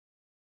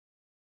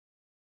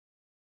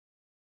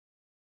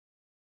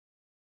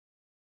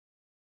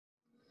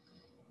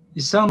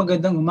Isang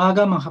magandang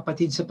umaga mga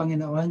kapatid sa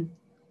Panginoon.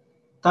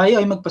 Tayo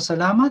ay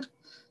magpasalamat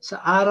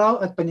sa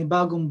araw at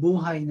panibagong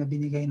buhay na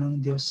binigay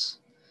ng Diyos.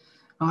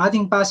 Ang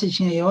ating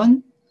passage ngayon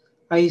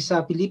ay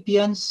sa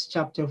Philippians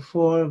chapter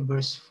 4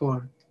 verse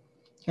 4.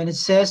 And it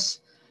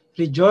says,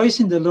 "Rejoice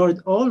in the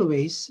Lord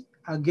always.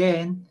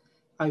 Again,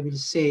 I will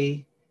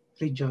say,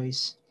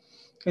 rejoice."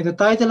 And the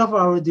title of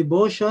our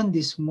devotion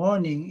this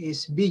morning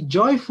is Be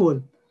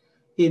Joyful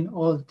in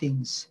All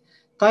Things.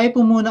 Tayo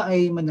po muna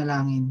ay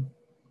manalangin.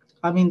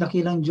 Aming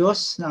dakilang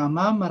Diyos na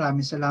Ama,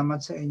 maraming salamat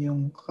sa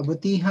inyong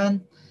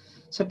kabutihan,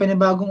 sa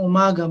panibagong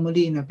umaga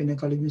muli na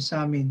pinagkaloob niyo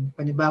sa amin,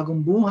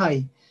 panibagong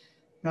buhay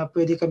na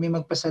pwede kami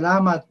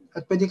magpasalamat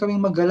at pwede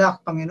kaming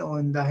maggalak,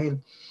 Panginoon, dahil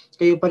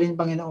kayo pa rin,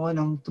 Panginoon,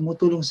 ang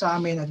tumutulong sa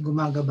amin at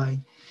gumagabay.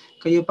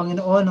 Kayo,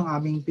 Panginoon, ang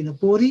aming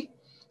pinupuri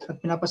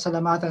at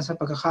pinapasalamatan sa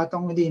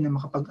pagkakataong muli na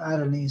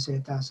makapag-aral ng iyong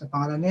salita. Sa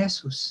pangalan ni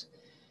Jesus,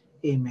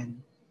 Amen.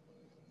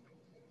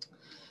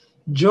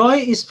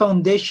 Joy is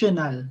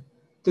foundational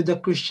to the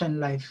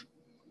Christian life.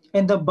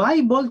 And the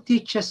Bible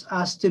teaches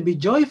us to be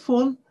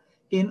joyful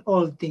in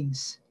all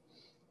things.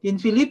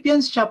 In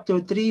Philippians chapter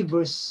 3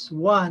 verse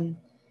 1,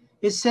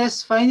 it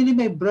says, "Finally,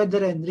 my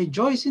brethren,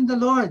 rejoice in the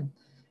Lord."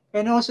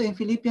 And also in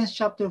Philippians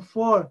chapter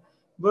 4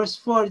 verse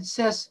 4, it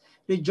says,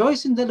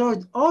 "Rejoice in the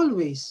Lord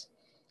always.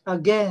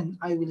 Again,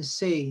 I will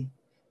say,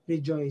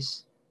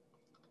 rejoice."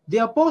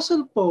 The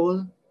Apostle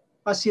Paul,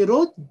 as he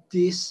wrote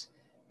this,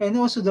 and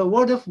also the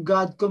Word of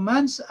God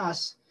commands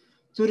us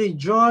to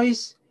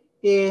rejoice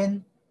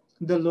in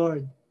the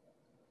Lord.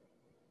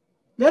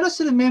 Let us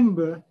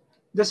remember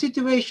the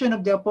situation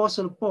of the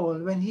Apostle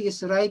Paul when he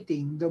is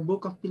writing the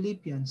book of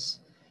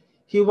Philippians.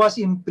 He was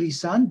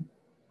imprisoned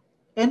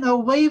and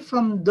away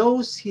from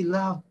those he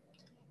loved.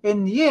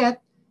 And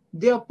yet,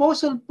 the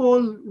Apostle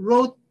Paul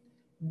wrote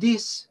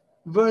these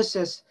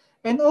verses.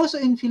 And also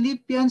in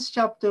Philippians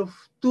chapter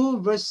 2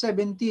 verse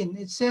 17,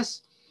 it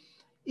says,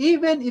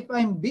 "Even if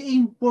I'm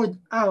being poured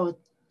out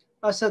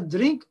as a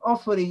drink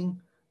offering,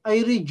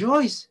 I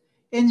rejoice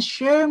and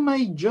share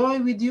my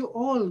joy with you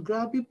all."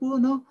 Grabe po,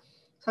 no?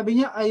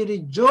 Sabi niya, "I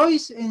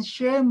rejoice and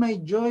share my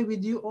joy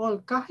with you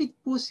all." Kahit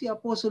po si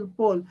Apostle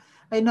Paul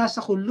ay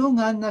nasa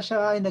kulungan na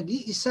siya ay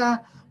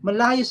nag-iisa,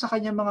 malayo sa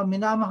kanyang mga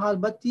minamahal,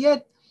 but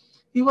yet,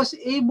 he was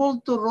able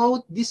to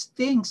wrote these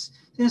things.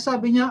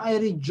 Sinasabi niya, "I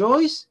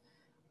rejoice,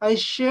 I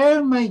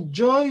share my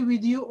joy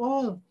with you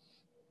all."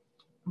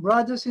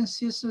 Brothers and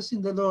sisters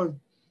in the Lord,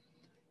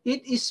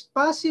 it is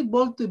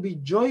possible to be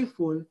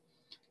joyful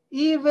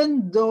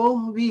even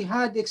though we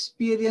had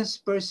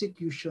experienced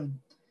persecution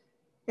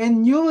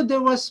and knew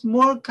there was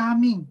more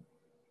coming.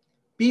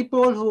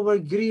 People who were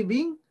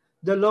grieving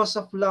the loss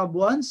of loved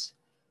ones,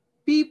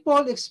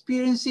 people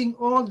experiencing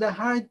all the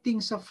hard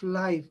things of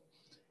life,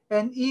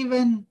 and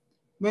even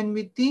when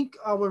we think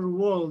our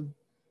world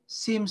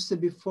seems to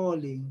be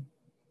falling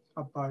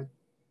apart.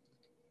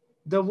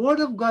 The Word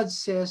of God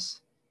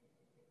says,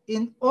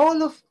 "In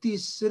all of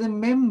this,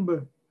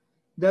 remember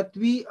that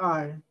we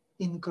are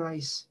in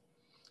Christ."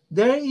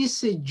 There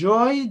is a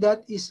joy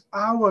that is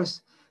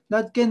ours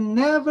that can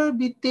never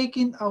be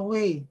taken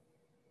away.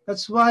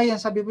 That's why, ang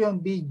sabi po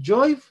yung, be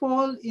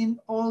joyful in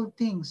all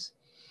things.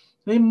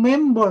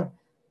 Remember,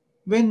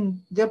 when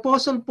the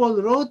Apostle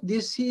Paul wrote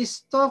this, he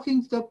is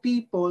talking to the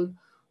people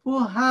who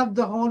have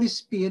the Holy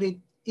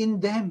Spirit in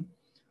them,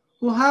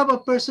 who have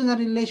a personal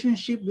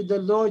relationship with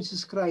the Lord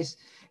Jesus Christ.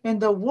 And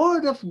the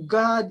Word of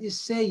God is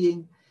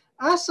saying,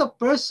 as a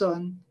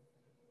person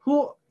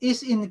who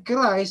is in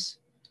Christ,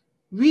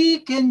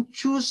 we can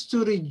choose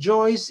to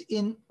rejoice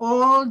in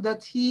all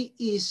that He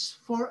is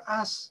for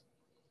us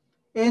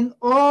and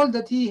all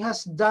that He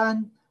has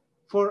done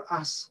for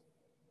us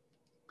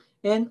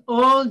and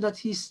all that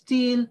He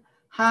still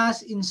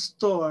has in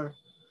store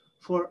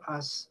for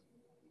us.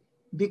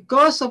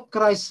 Because of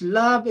Christ's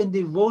love and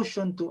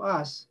devotion to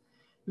us,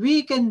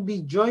 we can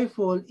be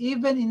joyful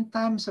even in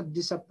times of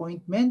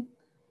disappointment,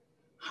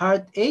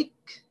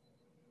 heartache,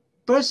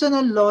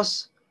 personal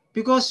loss,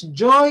 because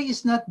joy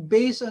is not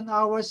based on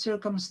our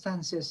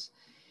circumstances.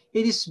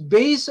 It is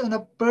based on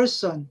a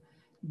person,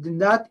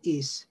 that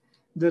is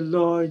the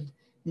Lord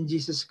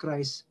Jesus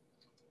Christ.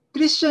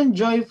 Christian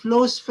joy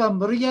flows from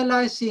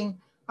realizing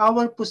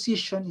our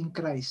position in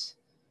Christ.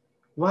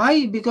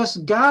 Why? Because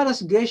God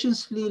has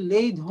graciously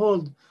laid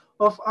hold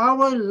of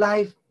our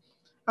life.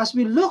 As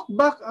we look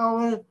back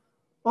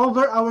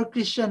over our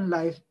Christian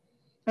life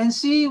and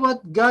see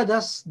what God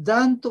has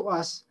done to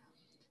us,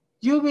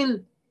 you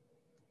will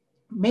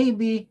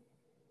maybe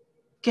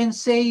can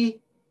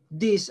say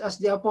this as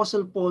the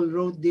Apostle Paul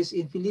wrote this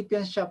in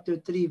Philippians chapter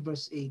 3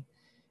 verse 8.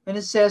 And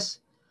it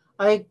says,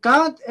 "I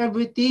count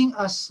everything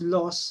as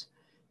loss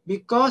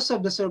because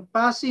of the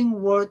surpassing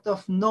worth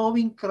of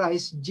knowing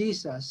Christ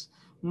Jesus,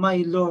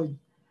 my Lord."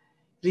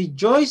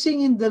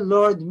 Rejoicing in the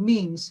Lord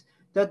means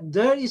that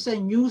there is a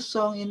new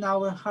song in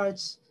our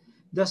hearts,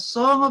 the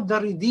song of the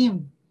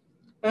redeemed,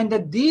 and the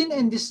din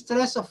and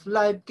distress of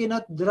life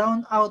cannot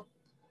drown out,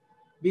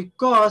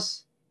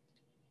 because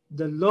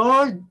the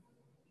Lord,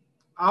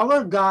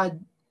 our God,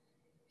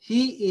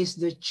 He is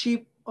the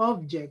chief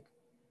object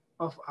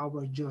of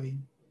our joy.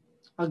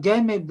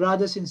 Again, my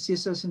brothers and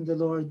sisters in the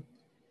Lord,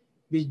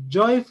 be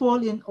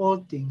joyful in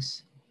all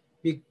things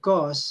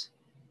because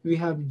we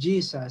have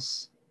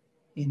Jesus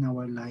in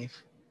our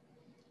life.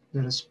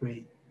 Let us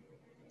pray.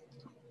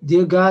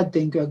 Dear God,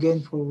 thank you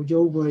again for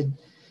your word.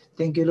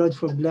 Thank you, Lord,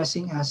 for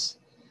blessing us.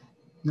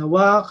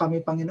 Nawa kami,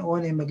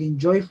 Panginoon, ay maging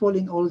joyful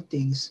in all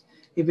things,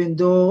 even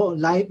though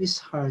life is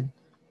hard.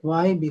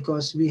 Why?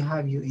 Because we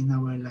have you in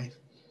our life.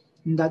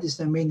 And that is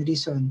the main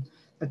reason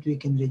that we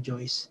can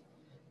rejoice.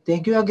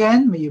 Thank you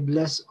again. May you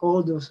bless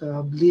all those who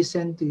have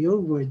listened to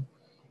your word.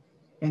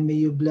 And may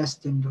you bless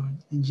them, Lord.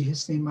 In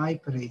Jesus' name I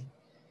pray.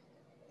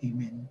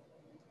 Amen.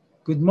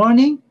 Good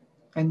morning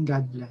and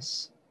God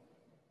bless.